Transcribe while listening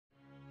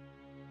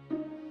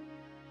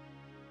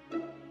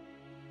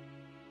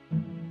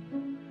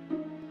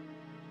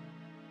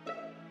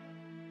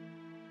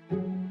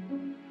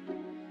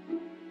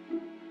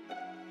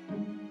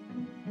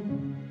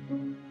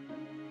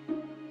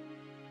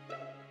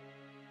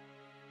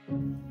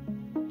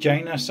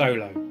Jaina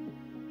Solo.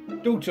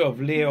 Daughter of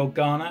Leia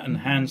Organa and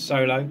Han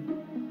Solo,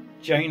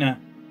 Jaina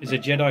is a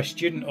Jedi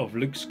student of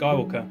Luke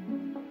Skywalker.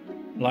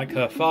 Like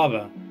her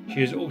father,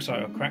 she is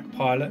also a crack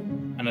pilot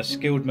and a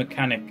skilled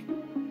mechanic,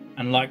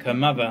 and like her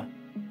mother,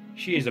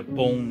 she is a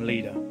born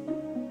leader.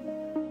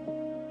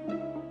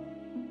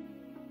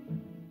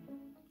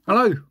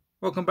 Hello,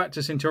 welcome back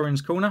to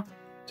Centurion's Corner.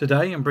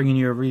 Today I'm bringing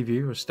you a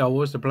review of Star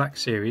Wars The Black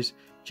Series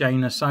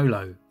Jaina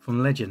Solo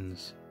from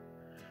Legends.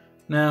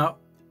 Now,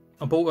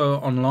 I bought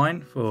her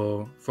online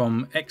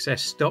from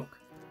excess stock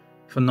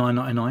for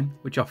 $9.99,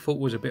 which I thought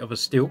was a bit of a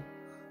steal.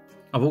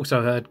 I've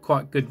also heard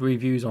quite good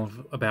reviews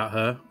about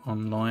her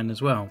online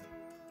as well.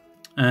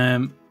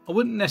 I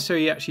wouldn't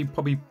necessarily actually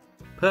probably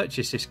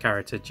purchase this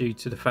character due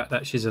to the fact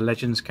that she's a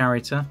Legends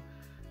character,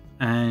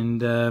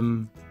 and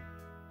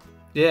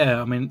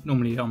yeah, I mean,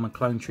 normally I'm a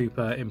clone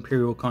trooper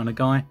Imperial kind of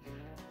guy,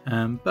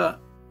 but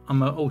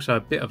I'm also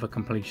a bit of a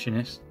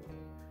completionist,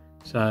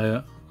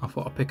 so I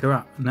thought I'd pick her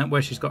up. And that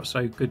where she's got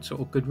so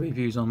good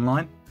reviews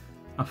online,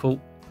 I thought,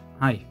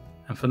 hey,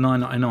 and for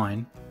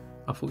 $9.99,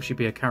 I thought she'd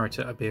be a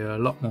character that'd be a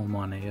lot more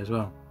money as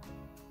well.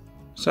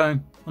 So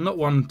I'm not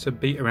one to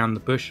beat around the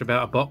bush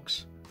about a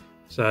box.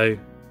 So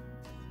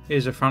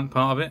here's the front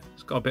part of it.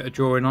 It's got a bit of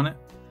drawing on it.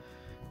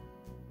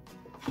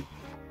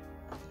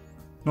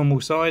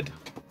 Normal side,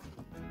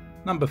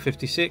 number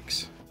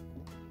 56,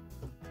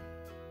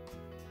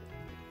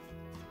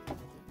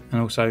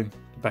 and also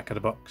the back of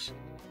the box.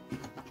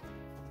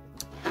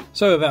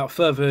 So without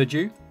further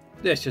ado,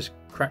 let's just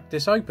crack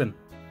this open.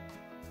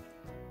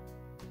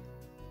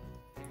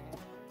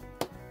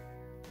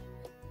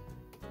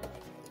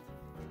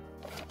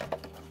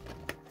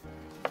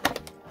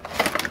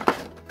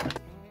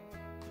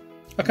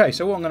 Okay,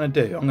 so what I'm going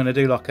to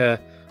do like a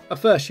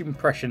first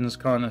impressions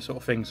kind of sort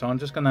of thing. So I'm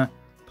just going to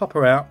pop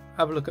her out,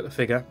 have a look at the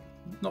figure.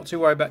 Not too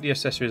worried about the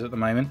accessories at the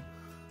moment.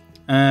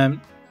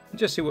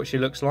 Just see what she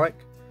looks like.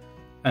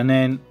 And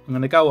then I'm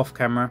going to go off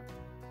camera,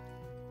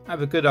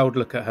 have a good old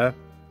look at her,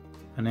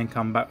 and then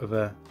come back with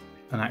an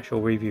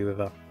actual review of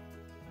her.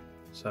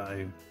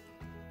 So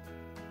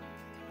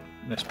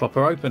let's pop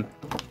her open.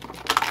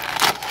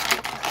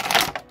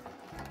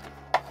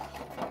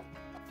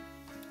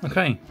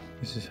 Okay,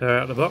 this is her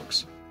out of the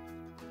box.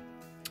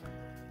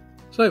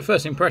 So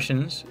first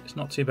impressions, it's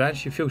not too bad.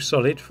 She feels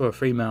solid for a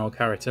female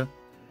character.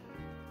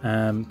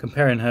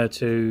 Comparing her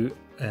to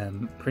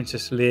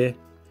Princess Leia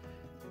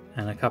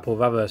and a couple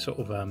of other sort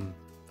of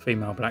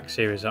female Black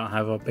series that I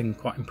have, I've been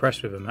quite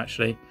impressed with them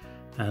actually.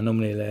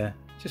 Normally they're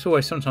just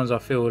always, sometimes I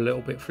feel a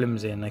little bit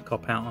flimsy and they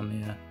cop out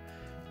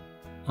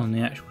on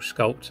the actual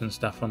sculpts and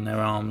stuff on their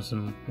arms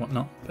and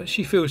whatnot. But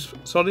she feels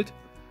solid.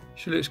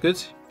 She looks good.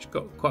 She's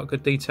got quite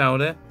good detail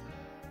there.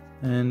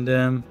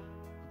 And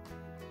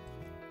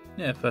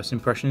yeah, first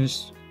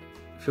impressions,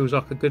 feels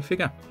like a good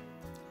figure.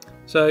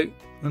 So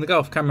I'm going to go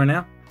off camera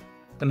now.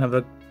 I'm going to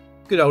have a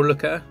good old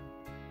look at her,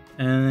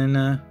 and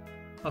then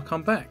I'll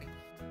come back.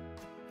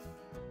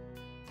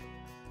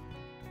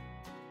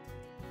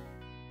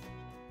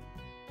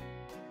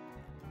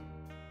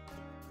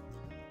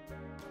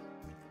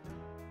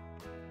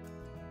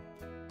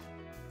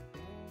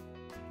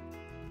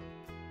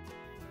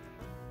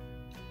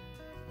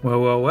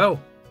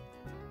 Well,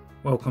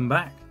 welcome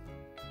back.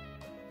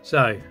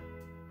 So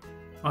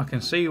I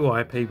can see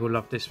why people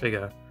love this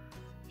figure.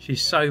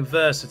 She's so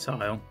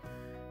versatile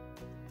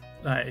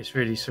that it's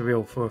really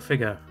surreal for a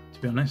figure, to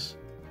be honest.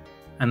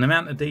 And the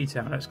amount of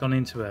detail that's gone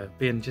into her,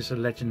 being just a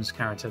Legends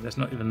character that's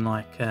not even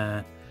like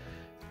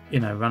you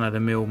know,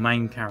 run-of-the-mill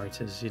main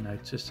characters, you know,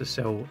 just to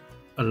sell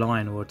a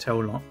line or a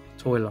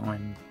toy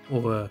line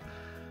or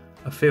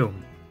a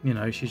film. You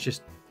know, she's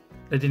just,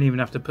 they didn't even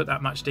have to put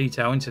that much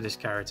detail into this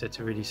character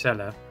to really sell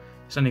her.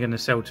 It's only going to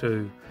sell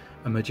to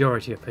a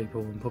majority of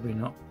people, and probably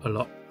not a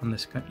lot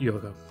unless you're a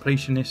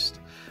completionist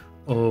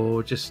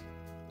or just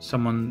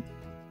someone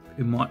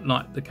who might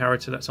like the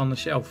character that's on the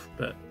shelf.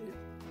 But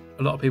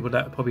a lot of people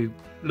that probably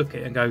look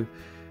at it and go,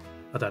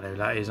 I don't know who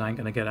that is, I ain't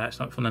going to get that, it's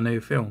not from the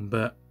new film.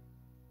 But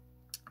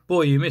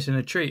boy, you're missing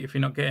a treat if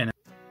you're not getting it.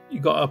 You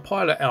got a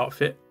pilot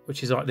outfit,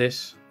 which is like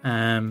this.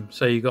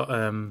 So you got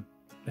the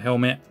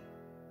helmet,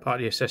 part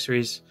of the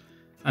accessories,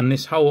 and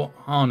this whole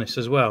harness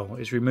as well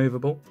is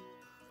removable.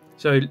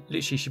 So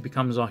literally she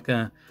becomes like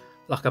a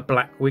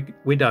Black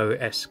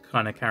Widow-esque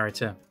kind of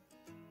character.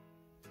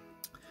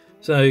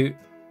 So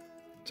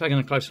taking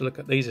a closer look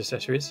at these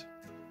accessories.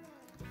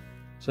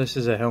 So this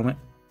is a helmet.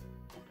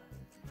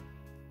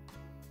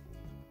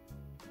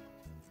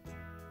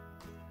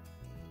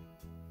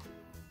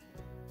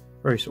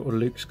 Very sort of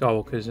Luke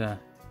Skywalker's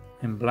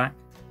in black.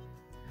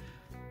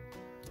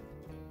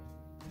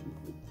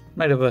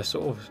 Made of a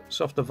sort of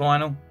softer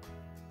vinyl.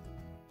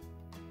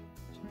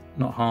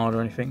 Not hard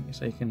or anything,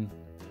 so you can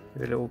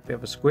give it a little bit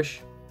of a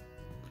squish.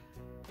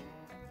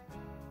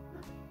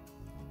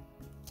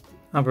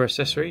 Other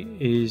accessory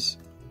is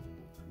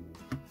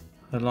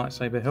a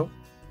lightsaber hilt,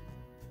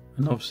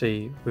 and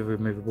obviously with a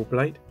removable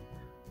blade.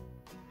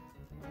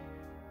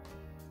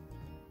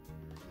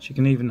 She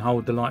can even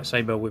hold the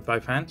lightsaber with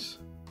both hands,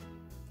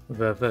 with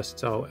her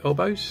versatile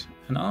elbows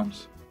and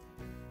arms.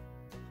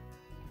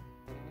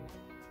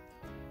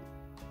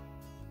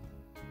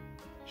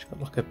 She's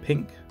got like a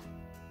pink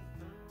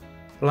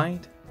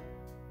blade.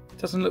 It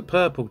doesn't look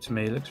purple to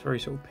me, it looks very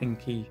sort of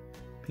pinky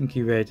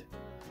red.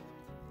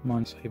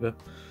 Mind saber.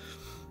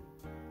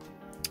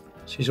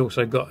 She's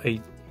also got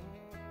a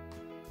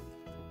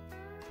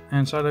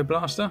Han Solo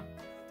blaster,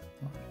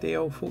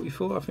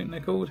 DL-44 I think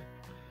they're called,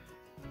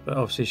 but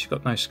obviously she's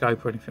got no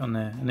scope or anything on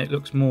there, and it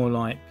looks more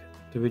like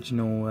the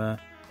original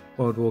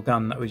World War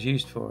gun that was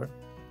used for it,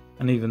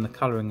 and even the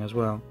colouring as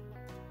well.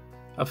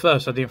 At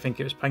first I didn't think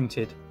it was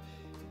painted,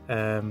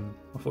 I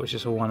thought it was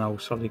just a one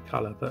old solid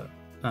colour, but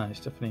no,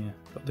 it's definitely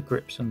got the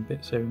grips and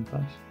bits here in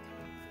place.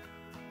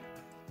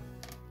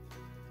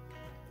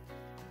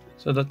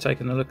 So I've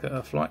taken a look at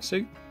her flight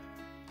suit.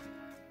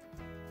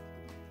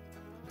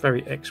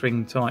 Very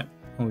X-Wing type,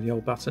 all the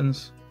old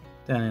buttons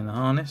down in the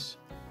harness.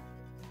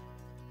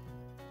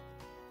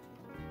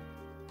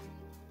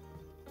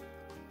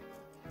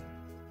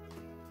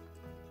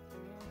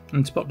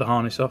 And to pop the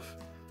harness off,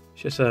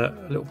 it's just a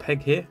little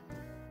peg here.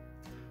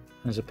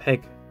 There's a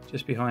peg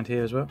just behind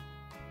here as well.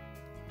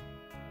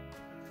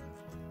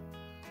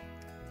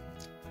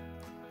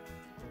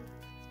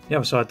 The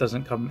other side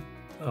doesn't come,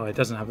 oh, it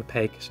doesn't have a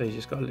peg, so you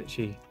just got to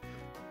literally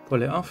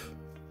pull it off.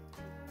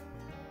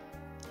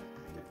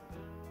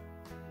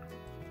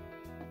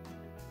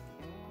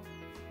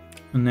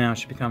 And now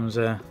she becomes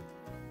like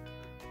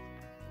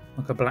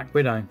a Black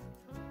Widow.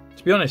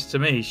 To be honest, to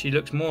me, she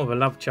looks more of a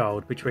love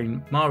child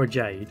between Mara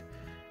Jade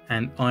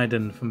and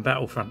Iden from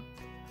Battlefront.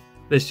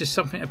 There's just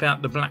something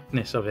about the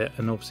blackness of it,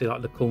 and obviously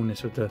like the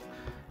coolness of the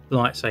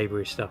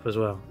lightsabery stuff as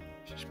well.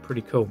 It's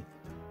pretty cool.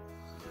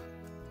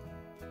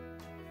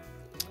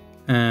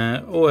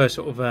 All her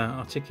sort of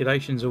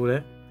articulations all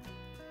there.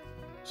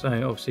 So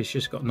obviously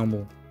she's just got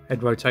normal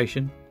head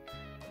rotation.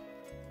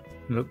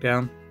 Look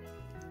down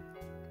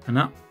and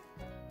up.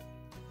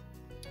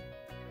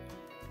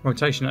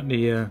 Rotation at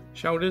the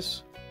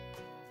shoulders,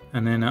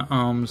 and then her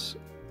arms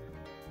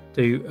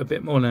do a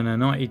bit more than a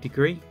 90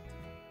 degree,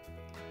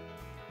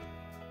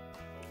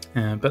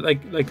 but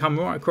they come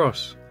right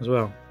across as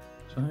well.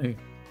 So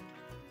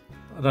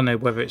I don't know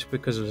whether it's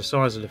because of the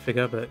size of the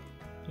figure, but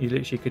you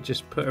literally could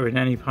just put her in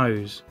any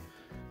pose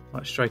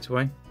like straight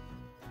away.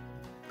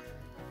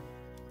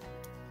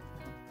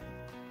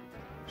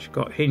 She's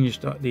got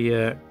hinged at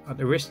the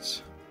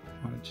wrists,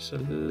 just a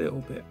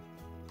little bit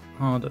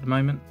hard at the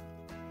moment.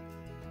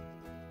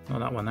 Not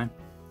that one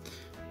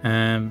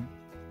though.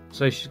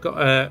 So she's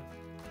got a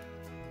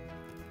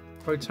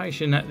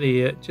rotation at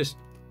the just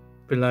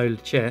below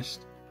the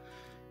chest,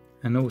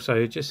 and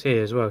also just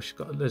here as well.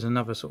 There's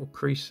another sort of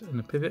crease and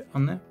a pivot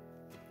on there.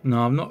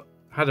 No, I've not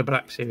had a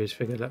Black Series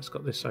figure that's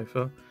got this so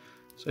far.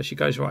 So she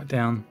goes right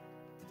down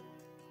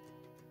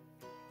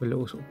with a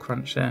little sort of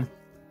crunch there,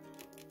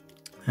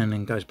 and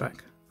then goes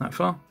back that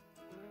far.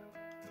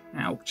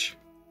 Ouch.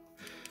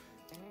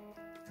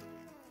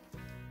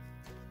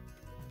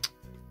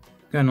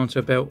 Going on to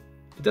a belt,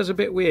 it does a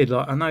bit weird.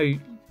 Like, I know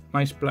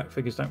most black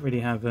figures don't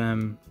really have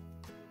a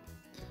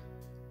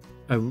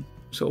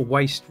sort of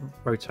waist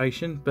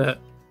rotation, but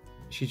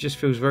she just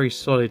feels very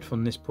solid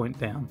from this point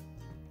down.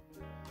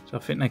 So I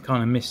think they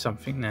kind of missed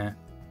something there.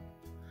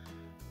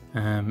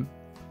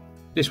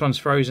 This one's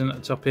frozen at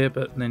the top here,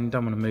 but then you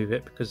don't want to move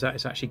it because that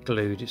is actually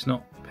glued. It's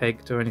not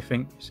pegged or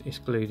anything, it's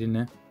glued in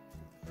there.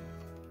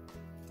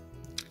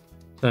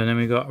 So then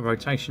we've got a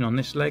rotation on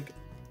this leg.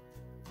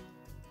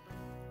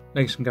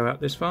 Legs can go out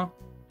this far.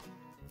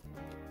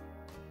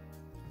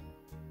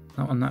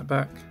 That one, that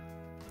back.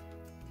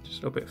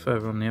 Just a little bit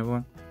further on the other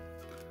one.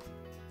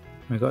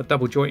 We've got a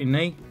double jointed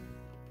knee.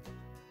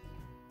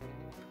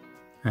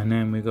 And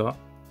then we've got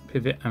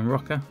pivot and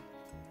rocker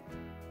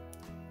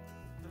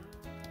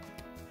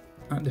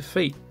at the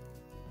feet.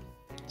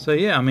 So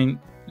yeah, I mean,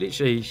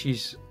 literally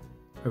she's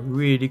a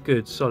really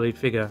good solid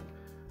figure,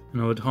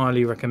 and I would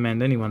highly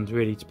recommend anyone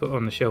really to put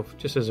on the shelf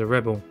just as a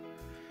rebel.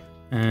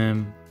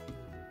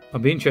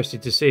 I'd be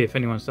interested to see if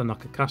anyone's done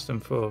like a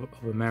custom of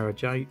a Mara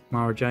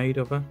Jade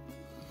of her.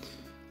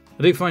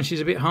 I do find she's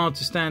a bit hard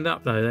to stand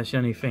up though, that's the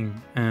only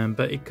thing.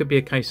 But it could be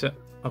a case that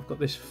I've got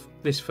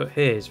this foot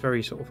here is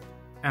very sort of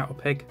out of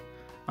peg.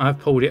 I've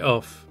pulled it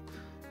off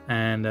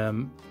and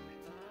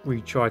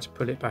tried to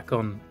put it back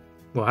on.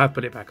 Well, I have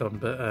put it back on,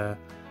 but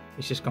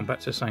it's just gone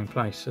back to the same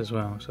place as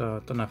well. So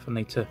I don't know if I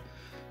need to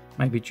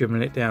maybe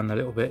dribble it down a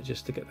little bit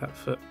just to get that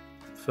foot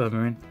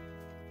firmer in.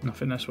 And I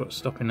think that's what's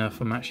stopping her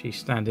from actually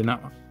standing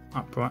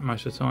upright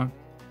most of the time.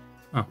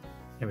 Oh,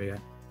 here we go.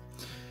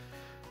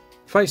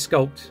 Face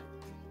sculpt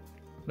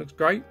looks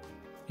great.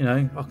 You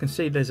know, I can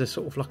see there's a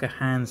sort of like a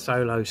Han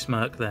Solo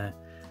smirk there,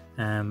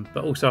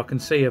 but also I can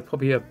see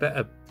probably a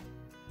better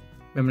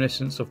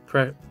reminiscence of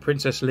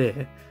Princess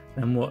Leia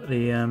than what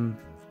the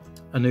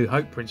A New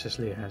Hope Princess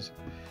Leia has.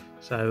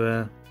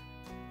 So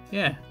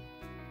yeah,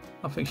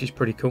 I think she's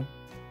pretty cool,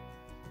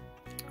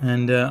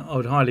 and I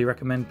would highly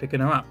recommend picking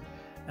her up.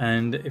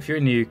 And if you're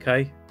in the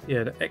UK,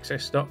 yeah, the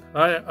excess stock.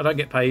 I don't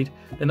get paid.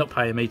 They're not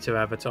paying me to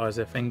advertise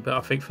their thing, but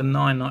I think for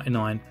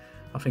 $9.99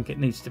 I think it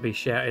needs to be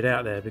shouted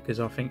out there, because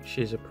I think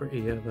she's a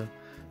pretty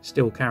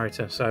still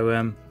character.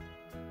 So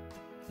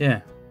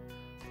yeah,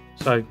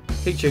 so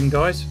keep tuned,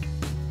 guys.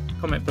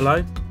 Comment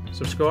below,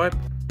 subscribe,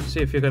 see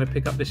if you're going to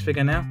pick up this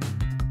figure now,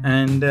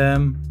 and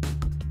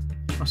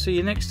I'll see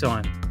you next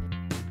time.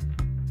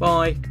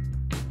 Bye.